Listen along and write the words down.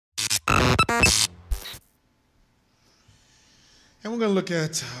And we're going to look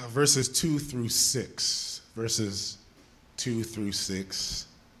at verses 2 through 6. Verses 2 through 6.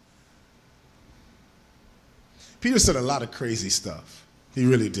 Peter said a lot of crazy stuff. He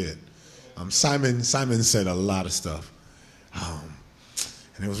really did. Simon said a lot of stuff.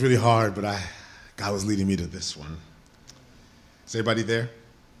 And it was really hard, but God was leading me to this one. Is everybody there?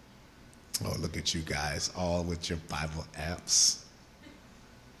 Oh, look at you guys, all with your Bible apps.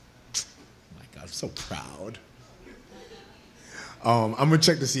 My God, I'm so proud. I'm going to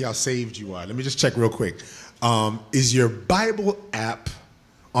check to see how saved you are. Let me just check real quick. Is your Bible app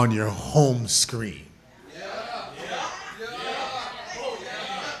on your home screen?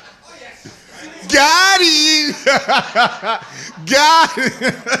 Got it. Got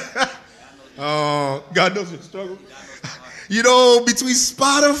it. Oh, God knows your struggle. You know, between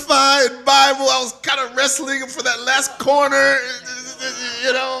Spotify and Bible, I was kind of wrestling for that last corner.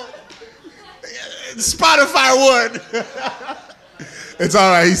 You know, Spotify won. It's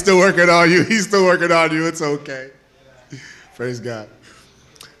all right. He's still working on you. He's still working on you. It's okay. Praise God.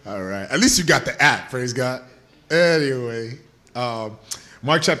 All right. At least you got the app. Praise God. Anyway,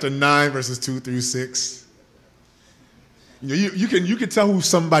 Mark chapter 9, verses 2 through 6. You can tell who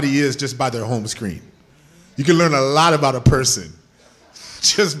somebody is just by their home screen. You can learn a lot about a person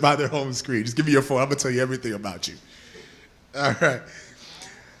just by their home screen. Just give me your phone. I'm going to tell you everything about you. All right.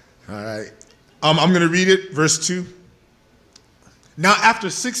 All right. I'm going to read it, verse 2. Now, after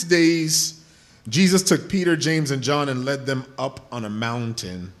 6 days, Jesus took Peter, James, and John and led them up on a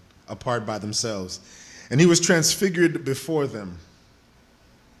mountain apart by themselves. And he was transfigured before them.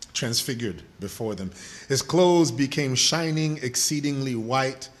 His clothes became shining, exceedingly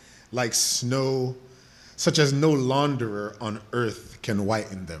white, like snow, such as no launderer on earth can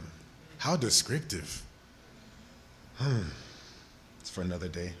whiten them. How descriptive. It's for another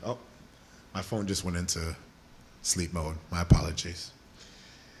day. Oh, my phone just went into sleep mode. My apologies.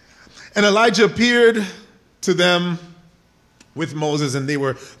 And Elijah appeared to them with Moses, and they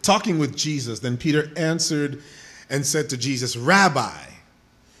were talking with Jesus. Then Peter answered and said to Jesus, Rabbi,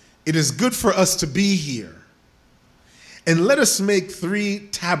 it is good for us to be here. And let us make 3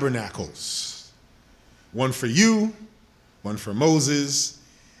 tabernacles. One for you, one for Moses,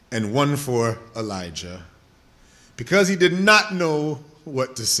 and one for Elijah. Because he did not know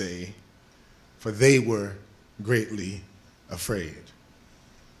what to say, for they were greatly afraid.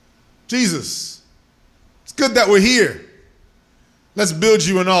 Jesus, it's good that we're here. Let's build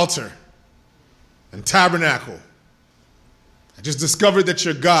you an altar and tabernacle. I just discovered that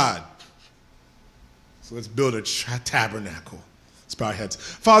you're God. So let's build a tabernacle. Let's bow our heads.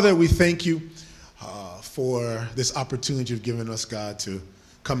 Father, we thank you for this opportunity you've given us, God, to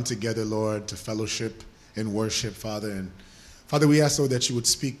come together, Lord, to fellowship and worship, Father. And Father, we ask, Lord, that you would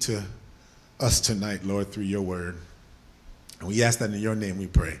speak to us tonight, Lord, through your word. And we ask that in your name we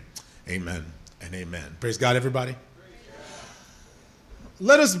pray. Amen and amen. Praise God, everybody.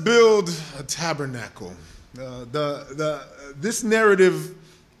 Let us build a tabernacle. This narrative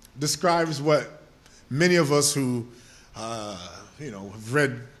describes what many of us who, have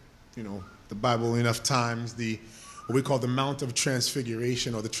read, the Bible enough times, what we call the Mount of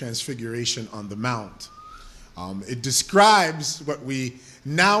Transfiguration, or the Transfiguration on the Mount. It describes what we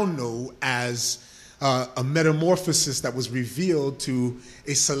now know as a metamorphosis that was revealed to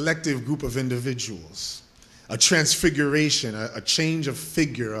a selective group of individuals. A transfiguration, a change of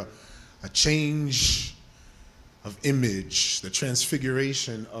figure, a change of image, the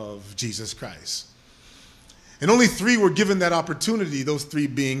transfiguration of Jesus Christ. And only 3 were given that opportunity, those 3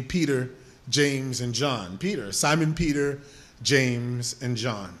 being Peter, James, and John. Simon Peter, James, and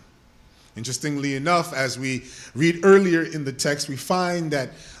John. Interestingly enough, as we read earlier in the text, we find that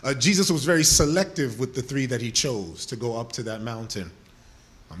Jesus was very selective with the 3 that he chose to go up to that mountain.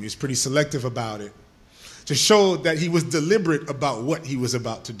 He was pretty selective about it, to show that he was deliberate about what he was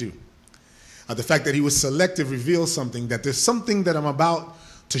about to do. The fact that he was selective reveals something, that there's something that I'm about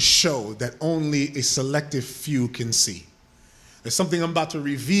to show that only a selective few can see. There's something I'm about to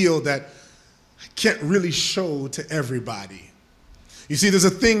reveal that I can't really show to everybody. You see, there's a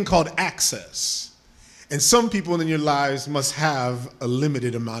thing called access. And some people in your lives must have a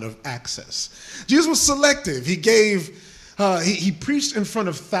limited amount of access. Jesus was selective. He preached in front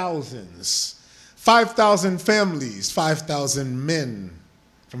of thousands. 5,000 families, 5,000 men.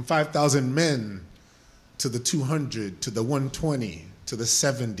 From 5,000 men to the 200, to the 120, to the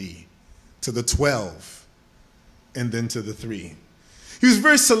 70, to the 12, and then to the 3. He was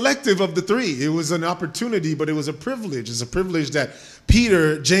very selective of the three. It was an opportunity, but it was a privilege. It's a privilege that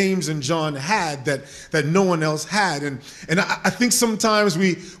Peter, James, and John had that no one else had. And I think sometimes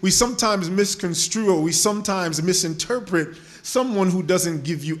we sometimes misconstrue, or we sometimes misinterpret someone who doesn't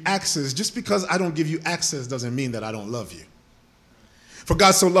give you access. Just because I don't give you access doesn't mean that I don't love you. For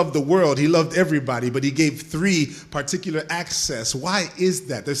God so loved the world, he loved everybody, but he gave three particular access. Why is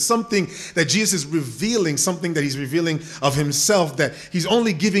that? There's something that Jesus is revealing, something that he's revealing of himself, that he's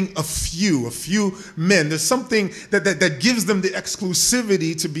only giving a few men. There's something that gives them the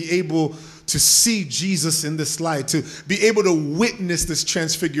exclusivity to be able to see Jesus in this light, to be able to witness this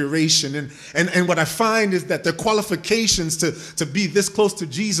transfiguration. And what I find is that their qualifications to be this close to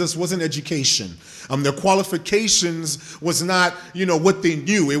Jesus wasn't education. Their qualifications was not, what they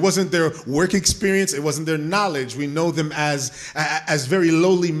knew. It wasn't their work experience. It wasn't their knowledge. We know them as very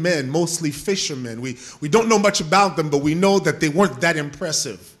lowly men, mostly fishermen. We don't know much about them, but we know that they weren't that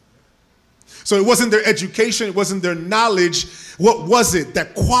impressive. So it wasn't their education, it wasn't their knowledge. What was it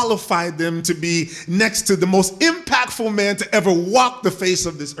that qualified them to be next to the most impactful man to ever walk the face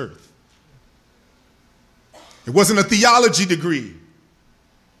of this earth? It wasn't a theology degree.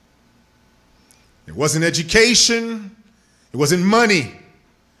 It wasn't education. It wasn't money. It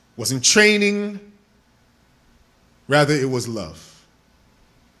wasn't training. Rather, it was love.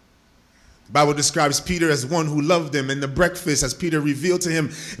 The Bible describes Peter as one who loved him. In the breakfast, as Peter revealed to him,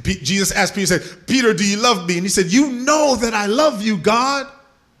 Jesus asked Peter, said, "Peter, do you love me?" And he said, "You know that I love you, God."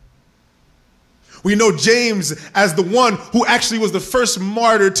 We know James as the one who actually was the first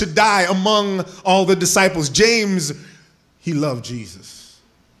martyr to die among all the disciples. James, he loved Jesus.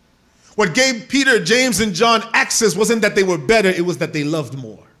 What gave Peter, James, and John access wasn't that they were better, it was that they loved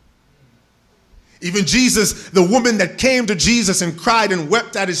more. Even Jesus, the woman that came to Jesus and cried and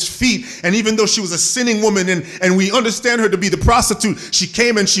wept at his feet, and even though she was a sinning woman, and we understand her to be the prostitute, she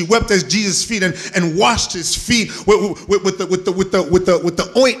came and she wept at Jesus' feet and washed his feet with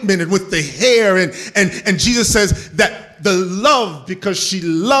the ointment and with the hair. And Jesus says that the love, because she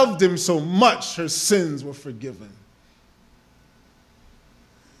loved him so much, her sins were forgiven.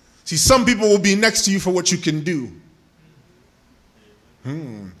 See, some people will be next to you for what you can do.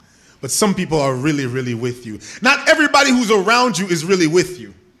 But some people are really, really with you. Not everybody who's around you is really with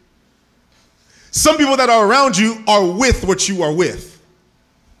you. Some people that are around you are with what you are with.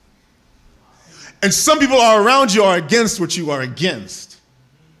 And some people are around you are against what you are against.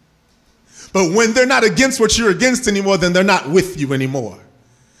 But when they're not against what you're against anymore, then they're not with you anymore.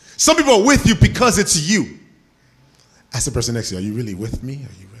 Some people are with you because it's you. Ask the person next to you, are you really with me? Are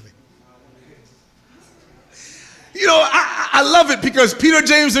you really? I love it because Peter,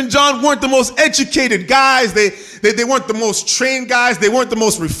 James, and John weren't the most educated guys. They weren't the most trained guys. They weren't the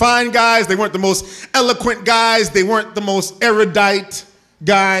most refined guys. They weren't the most eloquent guys. They weren't the most erudite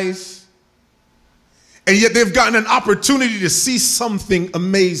guys. And yet they've gotten an opportunity to see something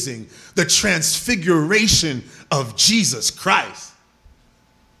amazing, the transfiguration of Jesus Christ.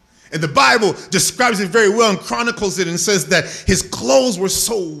 And the Bible describes it very well and chronicles it and says that his clothes were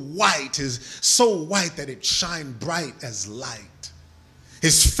so white that it shined bright as light.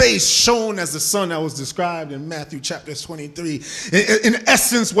 His face shone as the sun that was described in Matthew chapter 23. In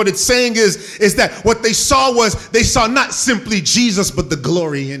essence, what it's saying is that what they saw was, they saw not simply Jesus, but the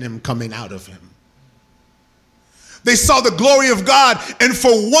glory in him coming out of him. They saw the glory of God, and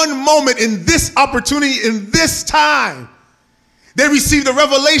for one moment in this opportunity, in this time, they received a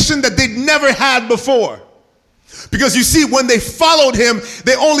revelation that they'd never had before. Because you see, when they followed him,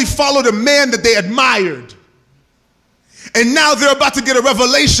 they only followed a man that they admired. And now they're about to get a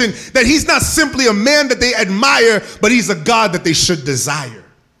revelation that he's not simply a man that they admire, but he's a God that they should desire.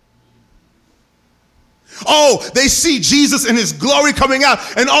 Oh, they see Jesus and his glory coming out,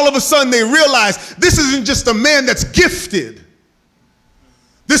 and all of a sudden they realize this isn't just a man that's gifted.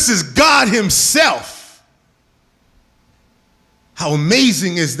 This is God himself. How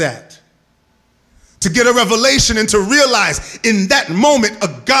amazing is that? To get a revelation and to realize in that moment, a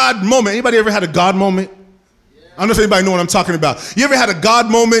God moment. Anybody ever had a God moment? I don't know if anybody know what I'm talking about. You ever had a God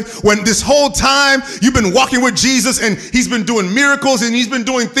moment when this whole time you've been walking with Jesus and he's been doing miracles and he's been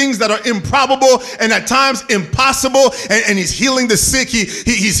doing things that are improbable and at times impossible, and he's healing the sick,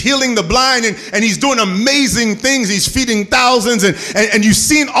 he's healing the blind, and he's doing amazing things. He's feeding thousands, and you've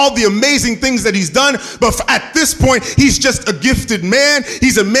seen all the amazing things that he's done, but at this point he's just a gifted man.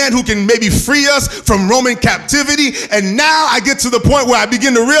 He's a man who can maybe free us from Roman captivity. And now I get to the point where I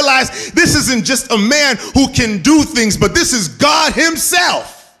begin to realize this isn't just a man who can do things, but this is God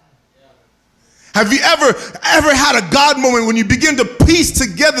himself. Have you ever had a God moment when you begin to piece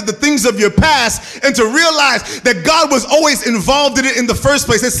together the things things of your past and to realize that God was always involved in it in the first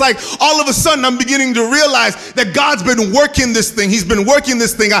place. It's like all of a sudden I'm beginning to realize that God's been working this thing. He's been working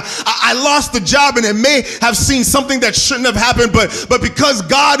this thing. I lost the job and it may have seemed something that shouldn't have happened, but because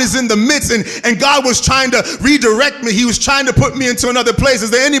God is in the midst and God was trying to redirect me, he was trying to put me into another place.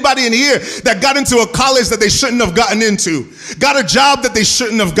 Is there anybody in here that got into a college that they shouldn't have gotten into? Got a job that they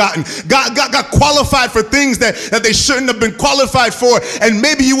shouldn't have gotten? Got qualified for things that they shouldn't have been qualified for, and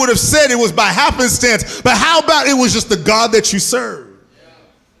maybe you would have said it was by happenstance, but how about it was just the God that you serve?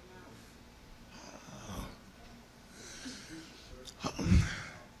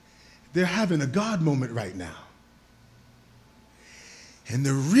 They're having a God moment right now, and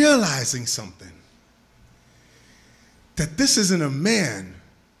they're realizing something, that this isn't a man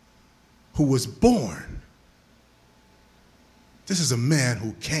who was born. This is a man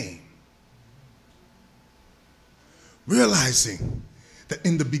who came. Realizing that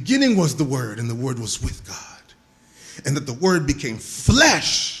in the beginning was the Word, and the Word was with God, and that the Word became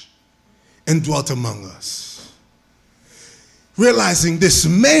flesh and dwelt among us. Realizing this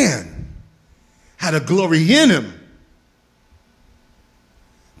man had a glory in him,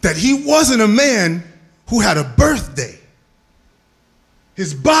 that he wasn't a man who had a birthday.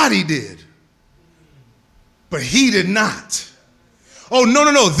 His body did, but he did not. Oh, no,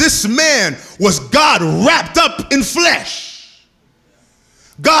 no, no. This man was God wrapped up in flesh.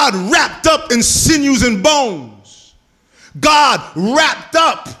 God wrapped up in sinews and bones. God wrapped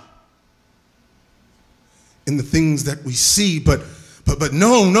up in the things that we see. But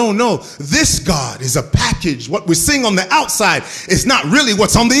no. This God is a package. What we're seeing on the outside is not really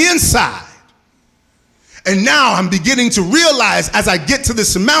what's on the inside. And now I'm beginning to realize as I get to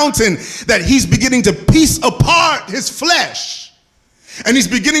this mountain that he's beginning to piece apart his flesh. And he's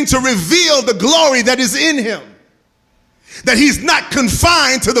beginning to reveal the glory that is in him. That he's not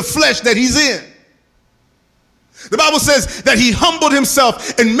confined to the flesh that he's in. The Bible says that he humbled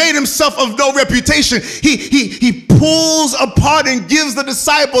himself and made himself of no reputation. He pulls apart and gives the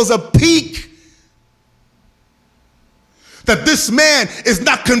disciples a peek that this man is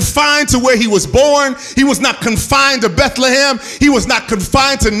not confined to where he was born. He was not confined to Bethlehem. He was not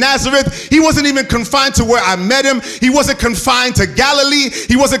confined to Nazareth. He wasn't even confined to where I met him. He wasn't confined to Galilee.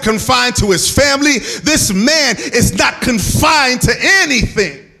 He wasn't confined to his family. This man is not confined to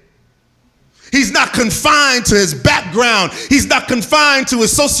anything. He's not confined to his background. He's not confined to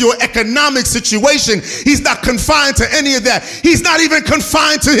his socioeconomic situation. He's not confined to any of that. He's not even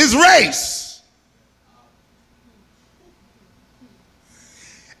confined to his race.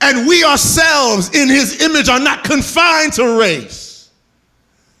 And we ourselves in his image are not confined to race.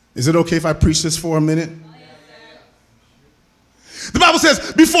 Is it okay if I preach this for a minute? The Bible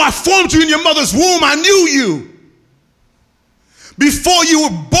says, before I formed you in your mother's womb, I knew you. Before you were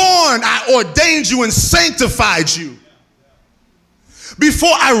born, I ordained you and sanctified you. Before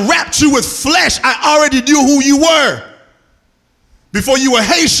I wrapped you with flesh, I already knew who you were. Before you were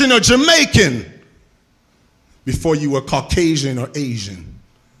Haitian or Jamaican. Before you were Caucasian or Asian.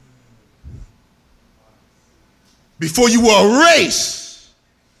 Before you were a race,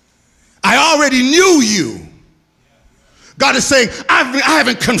 I already knew you. God is saying, I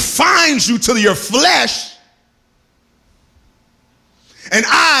haven't confined you to your flesh. And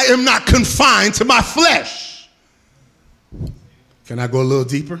I am not confined to my flesh. Can I go a little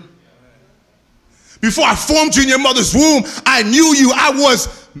deeper? Before I formed you in your mother's womb, I knew you. I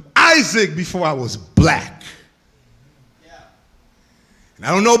was Isaac before I was black. I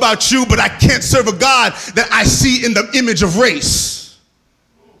don't know about you, but I can't serve a God that I see in the image of race.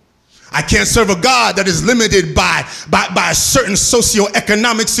 I can't serve a God that is limited by a certain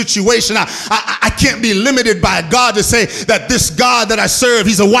socioeconomic situation. I can't be limited by a God to say that this God that I serve,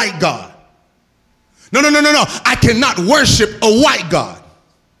 he's a white God. No. I cannot worship a white God.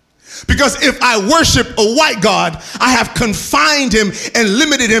 Because if I worship a white God, I have confined him and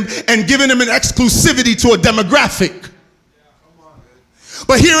limited him and given him an exclusivity to a demographic.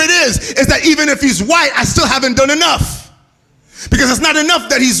 But here it is that even if he's white, I still haven't done enough. Because it's not enough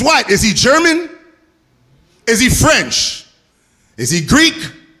that he's white. Is he German? Is he French? Is he Greek?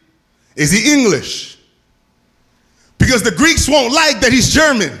 Is he English? Because the Greeks won't like that he's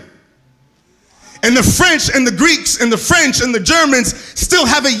German. And the French and the Greeks and the French and the Germans still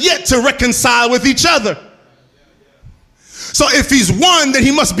haven't yet to reconcile with each other. So if he's one, then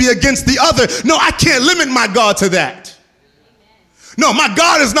he must be against the other. No, I can't limit my God to that. No, my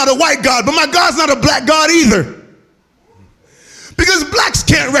God is not a white God, but my God's not a black God either. Because blacks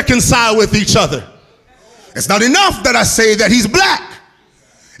can't reconcile with each other. It's not enough that I say that he's black.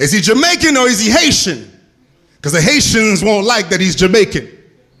 Is he Jamaican or is he Haitian? Because the Haitians won't like that he's Jamaican.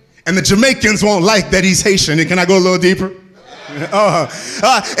 And the Jamaicans won't like that he's Haitian. And can I go a little deeper?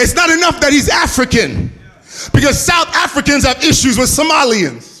 It's not enough that he's African, because South Africans have issues with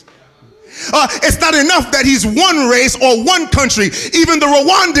Somalians. It's not enough that he's one race or one country. Even the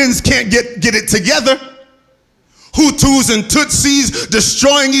Rwandans can't get it together. Hutus and Tutsis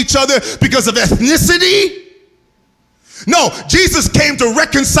destroying each other because of ethnicity. No, Jesus came to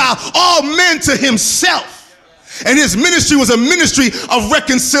reconcile all men to himself. And his ministry was a ministry of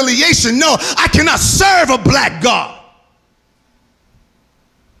reconciliation. No, I cannot serve a black God.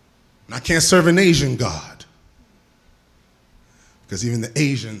 And I can't serve an Asian God, because even the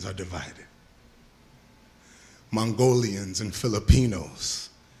Asians are divided. Mongolians and Filipinos,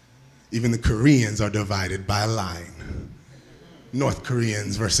 even the Koreans are divided by a line. North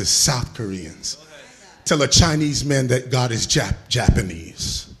Koreans versus South Koreans. Tell a Chinese man that God is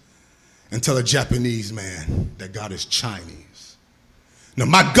Japanese, and tell a Japanese man that God is Chinese. Now,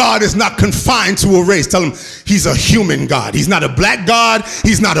 my God is not confined to a race. Tell him he's a human God. He's not a black God.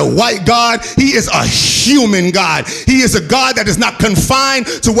 He's not a white God. He is a human God. He is a God that is not confined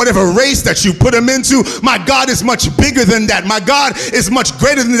to whatever race that you put him into. My God is much bigger than that. My God is much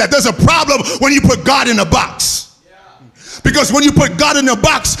greater than that. There's a problem when you put God in a box. Because when you put God in a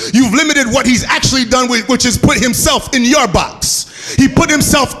box, you've limited what he's actually done, which is put himself in your box. He put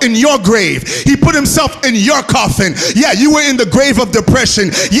himself in your grave. He put himself in your coffin. Yeah, you were in the grave of depression.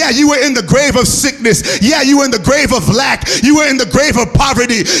 Yeah, you were in the grave of sickness. Yeah, you were in the grave of lack. You were in the grave of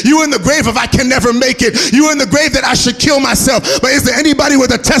poverty. You were in the grave of I can never make it. You were in the grave that I should kill myself. But is there anybody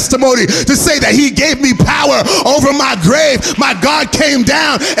with a testimony to say that he gave me power over my grave? My God came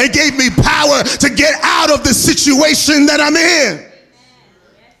down and gave me power to get out of the situation that I'm in.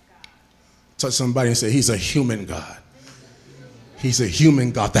 Touch somebody and say, he's a human God. He's a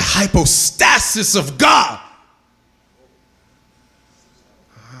human God, the hypostasis of God.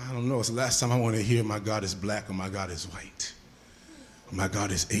 I don't know, it's the last time I want to hear my God is black or my God is white or my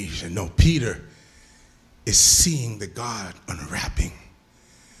God is Asian. No, Peter is seeing the God unwrapping,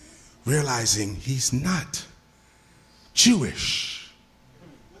 realizing he's not Jewish.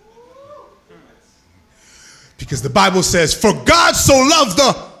 Because the Bible says, for God so loved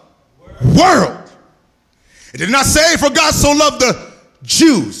the world. It did not say for God so loved the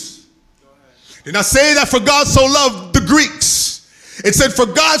Jews. It did not say that for God so loved the Greeks. It said for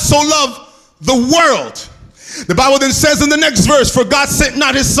God so loved the world. The Bible then says in the next verse, for God sent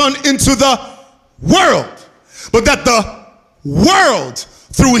not his son into the world, but that the world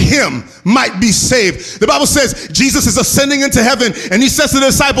through him might be saved. The Bible says Jesus is ascending into heaven, and he says to the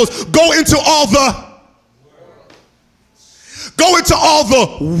disciples, go into all the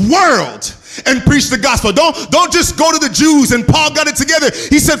world and preach the gospel. Don't just go to the Jews. And Paul got it together.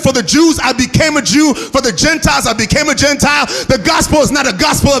 He said, for the Jews I became a Jew, for the Gentiles I became a Gentile. The gospel is not a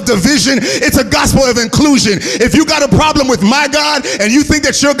gospel of division, it's a gospel of inclusion. If you got a problem with my God and you think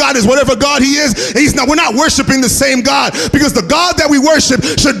that your God is whatever God he is, we're not worshiping the same God, because the God that we worship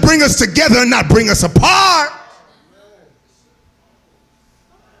should bring us together and not bring us apart.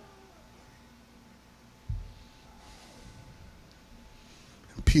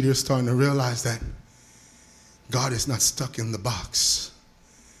 Peter is starting to realize that God is not stuck in the box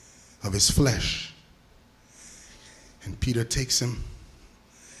of his flesh. And Peter takes him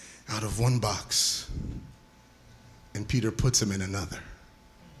out of one box, and Peter puts him in another.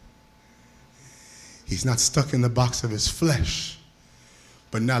 He's not stuck in the box of his flesh,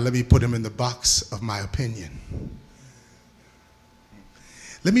 but now let me put him in the box of my opinion.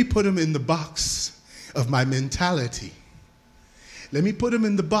 Let me put him in the box of my mentality. Let me put him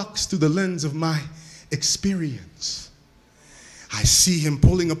in the box through the lens of my experience. I see him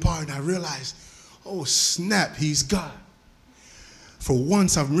pulling apart and I realize, oh snap, he's God. For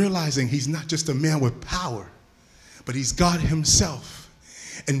once I'm realizing he's not just a man with power, but he's God himself.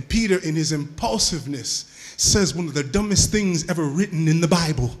 And Peter, in his impulsiveness, says one of the dumbest things ever written in the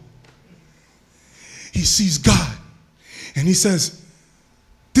Bible. He sees God and he says,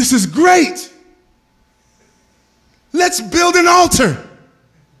 this is great. Let's build an altar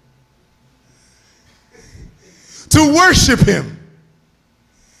to worship him.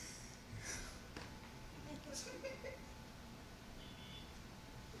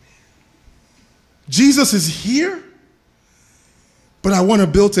 Jesus is here, but I want to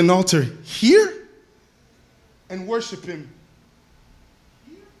build an altar here and worship him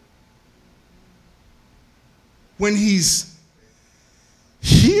here. When he's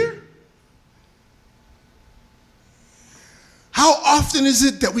here? How often is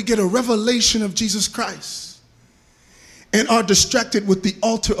it that we get a revelation of Jesus Christ and are distracted with the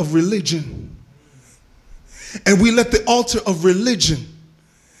altar of religion? And we let the altar of religion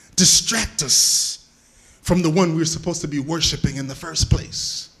distract us from the one we're supposed to be worshiping in the first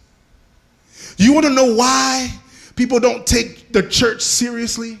place. You want to know why people don't take the church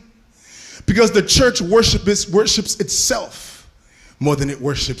seriously? Because the church worships itself more than it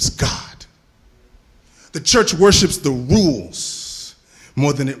worships God. The church worships the rules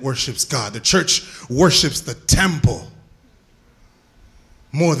more than it worships God. The church worships the temple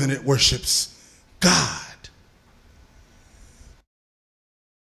more than it worships God.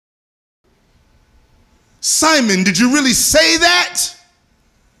 Simon, did you really say that?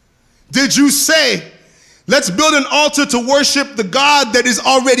 Did you say, let's build an altar to worship the God that is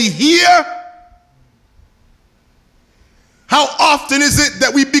already here? How often is it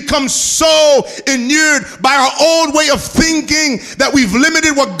that we become so inured by our old way of thinking that we've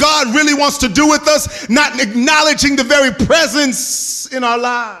limited what God really wants to do with us, not acknowledging the very presence in our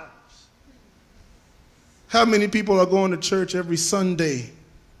lives? How many people are going to church every Sunday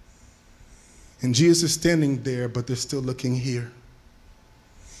and Jesus is standing there, but they're still looking here?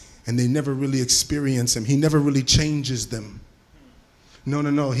 And they never really experience him. He never really changes them.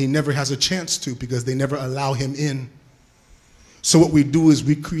 No. He never has a chance to, because they never allow him in. So what we do is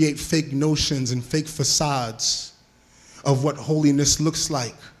we create fake notions and fake facades of what holiness looks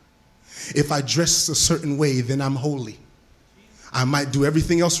like. If I dress a certain way, then I'm holy. I might do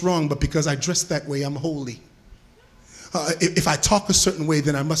everything else wrong, but because I dress that way, I'm holy. If I talk a certain way,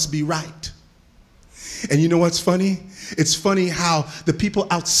 then I must be right. And you know what's funny? It's funny how the people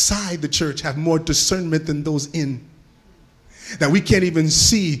outside the church have more discernment than those in. That we can't even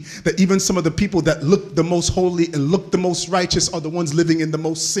see that even some of the people that look the most holy and look the most righteous are the ones living in the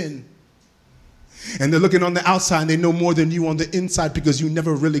most sin. And they're looking on the outside and they know more than you on the inside, because you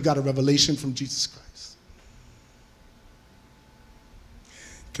never really got a revelation from Jesus Christ.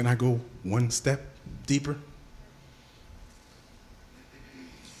 Can I go one step deeper?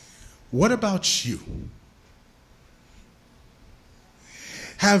 What about you?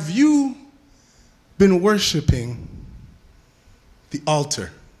 Have you been worshiping the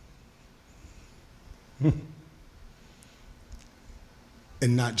altar and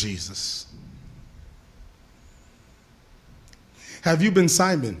not Jesus? Have you been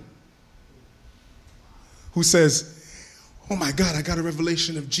Simon, who says, oh my God, I got a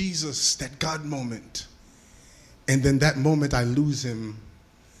revelation of Jesus, that God moment, and then that moment I lose him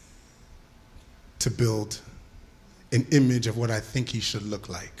to build an image of what I think he should look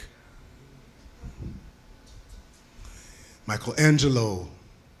like? Michelangelo,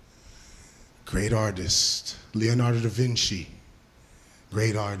 great artist. Leonardo da Vinci,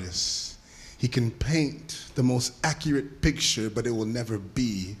 great artist. He can paint the most accurate picture, but it will never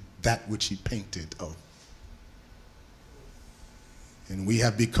be that which he painted of. And we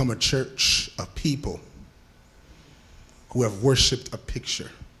have become a church of people who have worshiped a picture,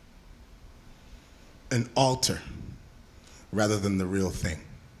 an altar, rather than the real thing.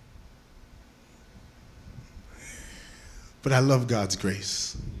 But I love God's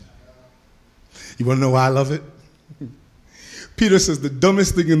grace. You want to know why I love it? Peter says the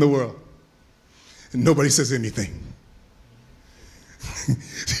dumbest thing in the world, and nobody says anything.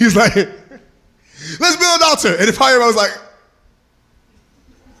 He's like, let's build an altar. And the fire was like,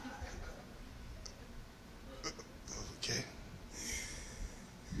 okay,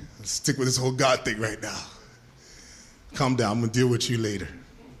 let's stick with this whole God thing right now. Calm down, I'm going to deal with you later.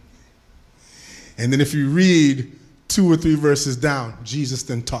 And then if you read 2 or 3 verses down, Jesus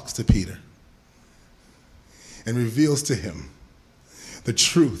then talks to Peter and reveals to him the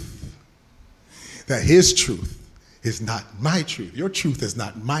truth, that his truth is not my truth. Your truth is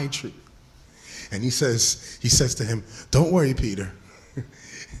not my truth. And he says to him, don't worry, Peter.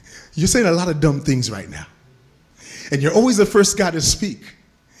 You're saying a lot of dumb things right now. And you're always the first guy to speak.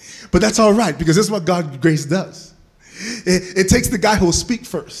 But that's all right, because this is what God's grace does. It takes the guy who will speak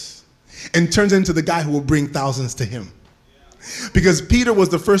first and turns into the guy who will bring thousands to him. Because Peter was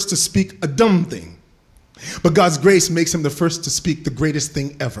the first to speak a dumb thing, but God's grace makes him the first to speak the greatest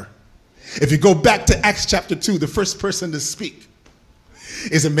thing ever. If you go back to Acts chapter 2, the first person to speak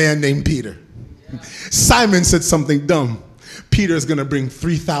is a man named Peter. Simon said something dumb. Peter is going to bring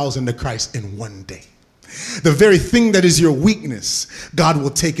 3,000 to Christ in one day. The very thing that is your weakness, God will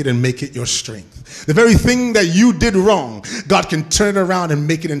take it and make it your strength. The very thing that you did wrong, God can turn it around and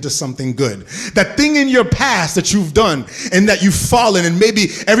make it into something good. That thing in your past that you've done and that you've fallen, and maybe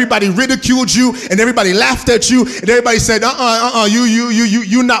everybody ridiculed you and everybody laughed at you and everybody said,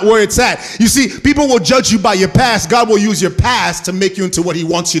 you're not where it's at. You see, people will judge you by your past. God will use your past to make you into what he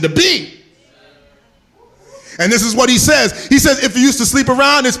wants you to be. And this is what he says. He says, if you used to sleep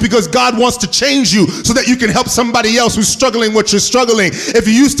around, it's because God wants to change you so that you can help somebody else who's struggling what you're struggling. If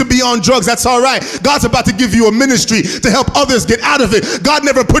you used to be on drugs, that's all right. God's about to give you a ministry to help others get out of it. God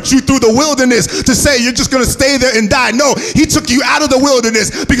never put you through the wilderness to say you're just going to stay there and die. No, he took you out of the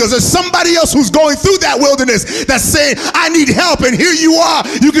wilderness because there's somebody else who's going through that wilderness that's saying, I need help. And here you are.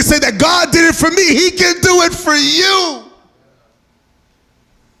 You can say that God did it for me. He can do it for you.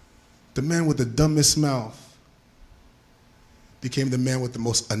 The man with the dumbest mouth became the man with the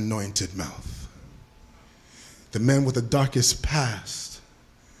most anointed mouth. The man with the darkest past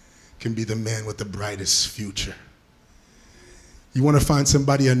can be the man with the brightest future. You want to find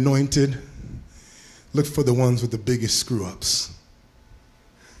somebody anointed? Look for the ones with the biggest screw-ups.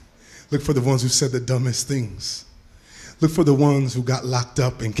 Look for the ones who said the dumbest things. Look for the ones who got locked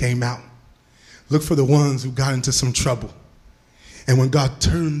up and came out. Look for the ones who got into some trouble. And when God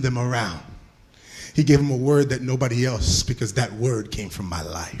turned them around, he gave them a word that nobody else, because that word came from my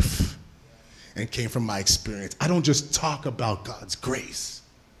life and came from my experience. I don't just talk about God's grace.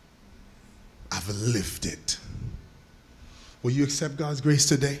 I've lived it. Will you accept God's grace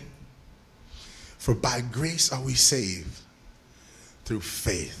today? For by grace are we saved through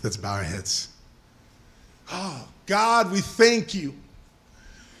faith. Let's bow our heads. Oh, God, we thank you,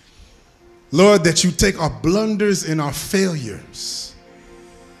 Lord, that you take our blunders and our failures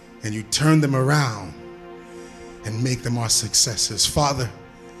and you turn them around and make them our successes. Father,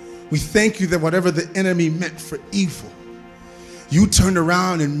 we thank you that whatever the enemy meant for evil, you turned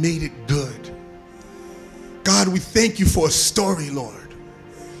around and made it good. God, we thank you for a story, Lord,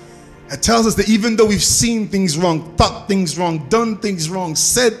 that tells us that even though we've seen things wrong, thought things wrong, done things wrong,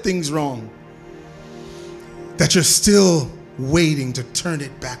 said things wrong, that you're still waiting to turn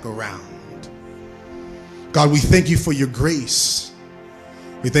it back around. God, we thank you for your grace.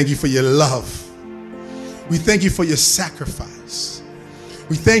 We thank you for your love. We thank you for your sacrifice.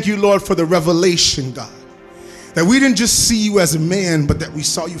 We thank you, Lord, for the revelation, God, that we didn't just see you as a man, but that we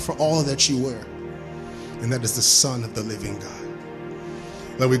saw you for all that you were, and that is the Son of the living God.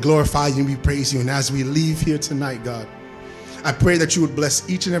 Lord, we glorify you and we praise you. And as we leave here tonight, God, I pray that you would bless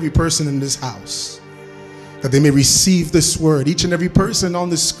each and every person in this house, that they may receive this word. Each and every person on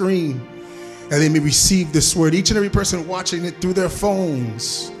the screen, that they may receive this word. Each and every person watching it through their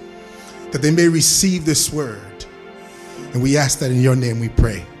phones, that they may receive this word. And we ask that in your name we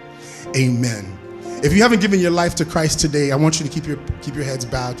pray. Amen. If you haven't given your life to Christ today, I want you to keep your heads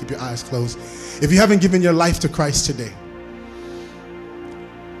bowed, keep your eyes closed. If you haven't given your life to Christ today,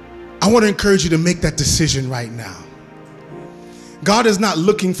 I want to encourage you to make that decision right now. God is not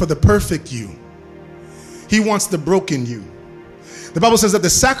looking for the perfect you. He wants the broken you. The Bible says that the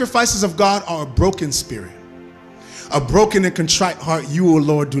sacrifices of God are a broken spirit. A broken and contrite heart you, O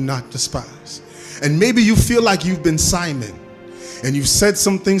Lord, do not despise. And maybe you feel like you've been Simon, and you've said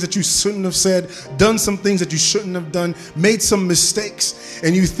some things that you shouldn't have said, done some things that you shouldn't have done, made some mistakes,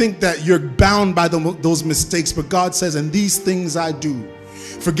 and you think that you're bound by those mistakes. But God says, and these things I do,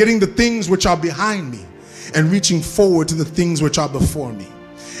 forgetting the things which are behind me and reaching forward to the things which are before me.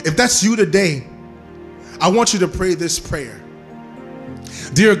 If that's you today, I want you to pray this prayer.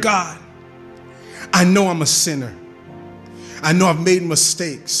 Dear God, I know I'm a sinner. I know I've made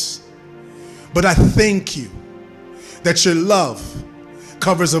mistakes, but I thank you that your love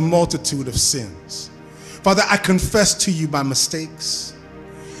covers a multitude of sins. Father, I confess to you my mistakes.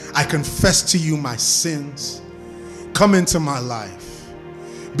 I confess to you my sins. Come into my life.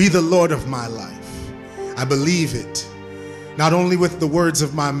 Be the Lord of my life. I believe it, not only with the words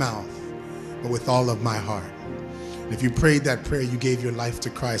of my mouth, but with all of my heart. And if you prayed that prayer, you gave your life to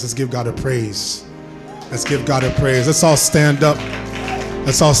Christ. Let's give God a praise. Let's give God a praise. Let's all stand up.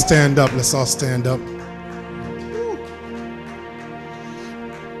 Let's all stand up. Let's all stand up.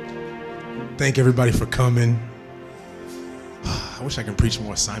 Thank everybody for coming. I wish I could preach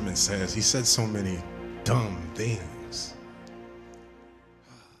more Simon Says. He said so many dumb things.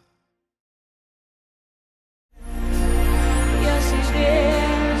 Yes, he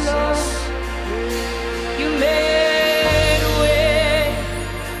did, Lord. You made a way.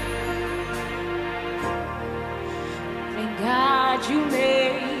 Thank God you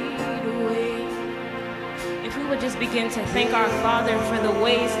made a way. If we would just begin to thank our Father for the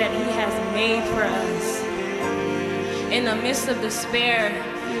ways that he has made for us. In the midst of despair,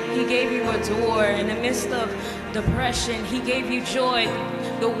 he gave you a door. In the midst of depression, he gave you joy.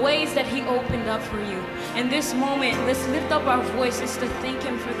 The ways that he opened up for you. In this moment, let's lift up our voices to thank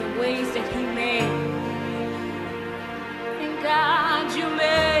him for the ways that he made. And God, you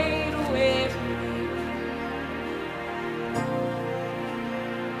made a way for me.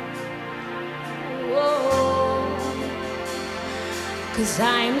 Whoa. 'cause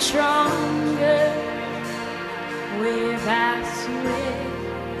I am stronger without it,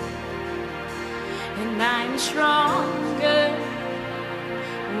 and I'm stronger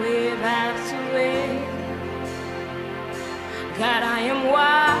without it. God, I am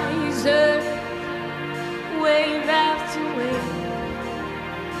wiser without it,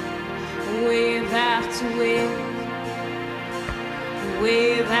 without it,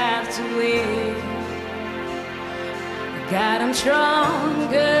 without it. God, I'm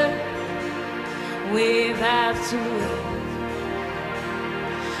stronger without it,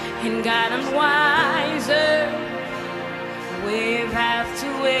 and God, I'm wiser without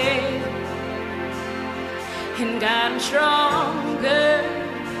it, and God, I'm stronger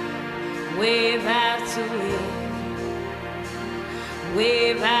without it,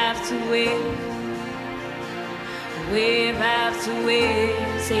 without it, without it.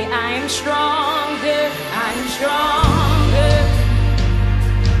 Say, I am stronger, I am stronger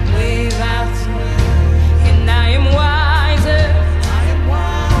without it, and I am wiser, I am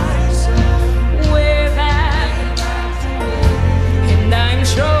wiser without it, and I'm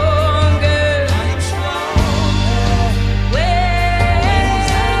stronger.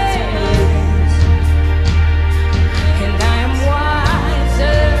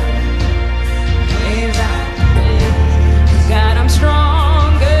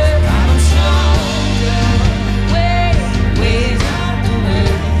 Stronger, I'm stronger.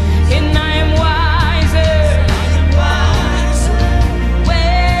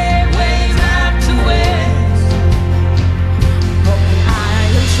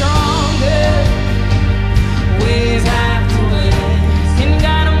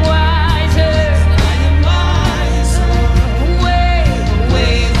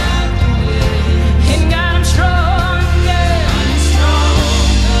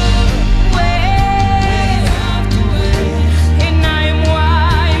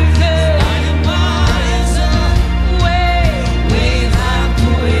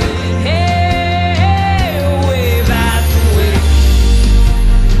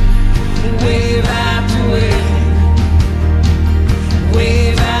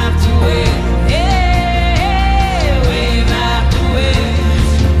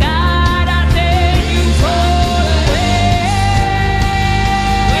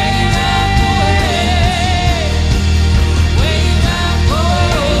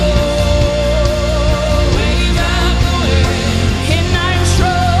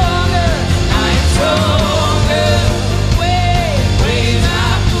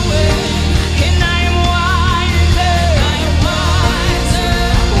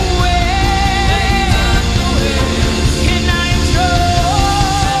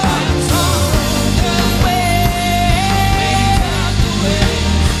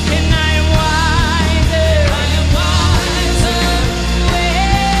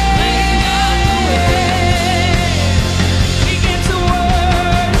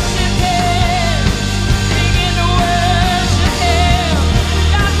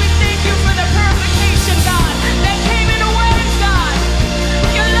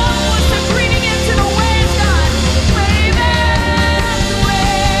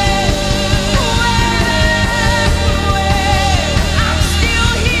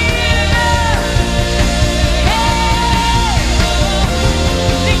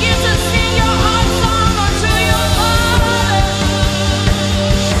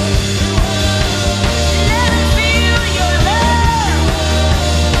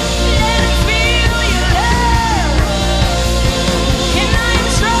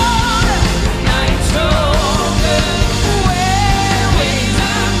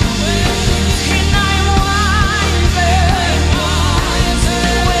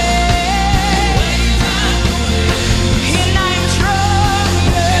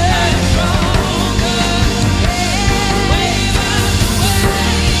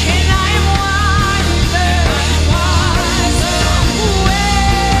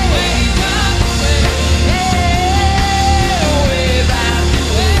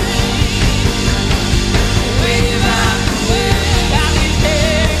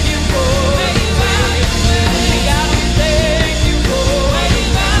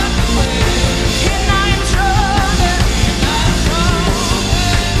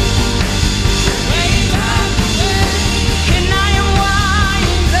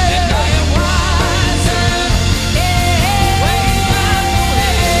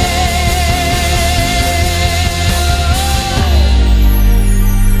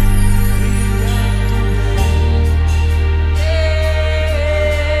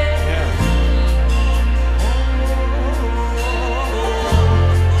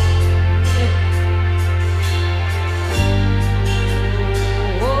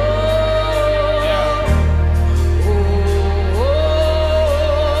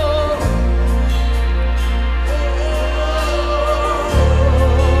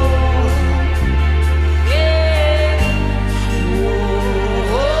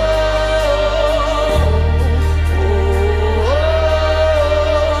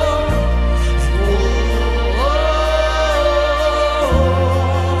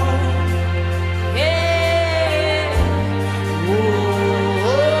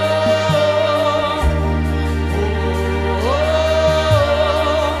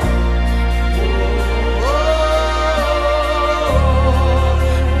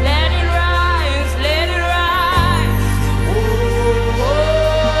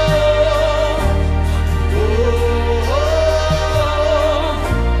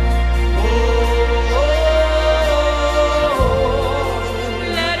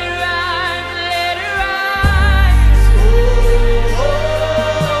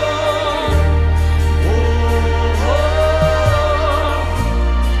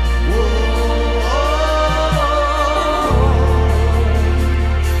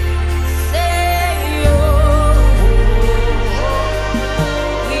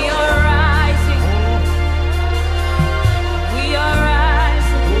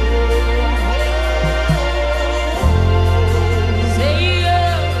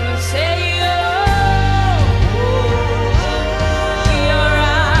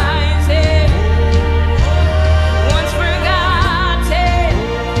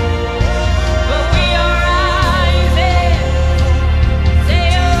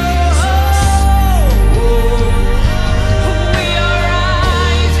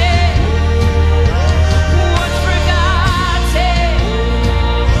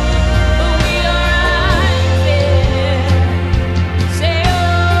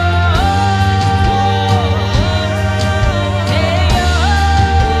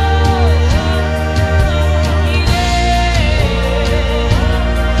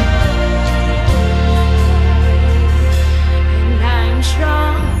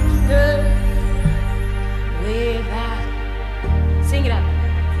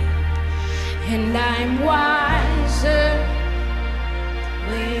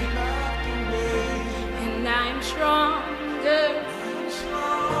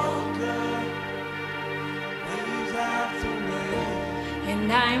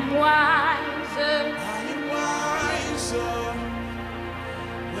 And I'm wiser. I am wiser.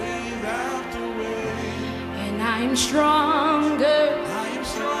 Wave after wave. And I'm stronger. I am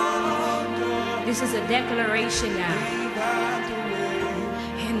stronger. This is a declaration now. Wave after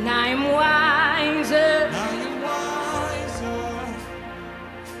wave. And I'm wiser.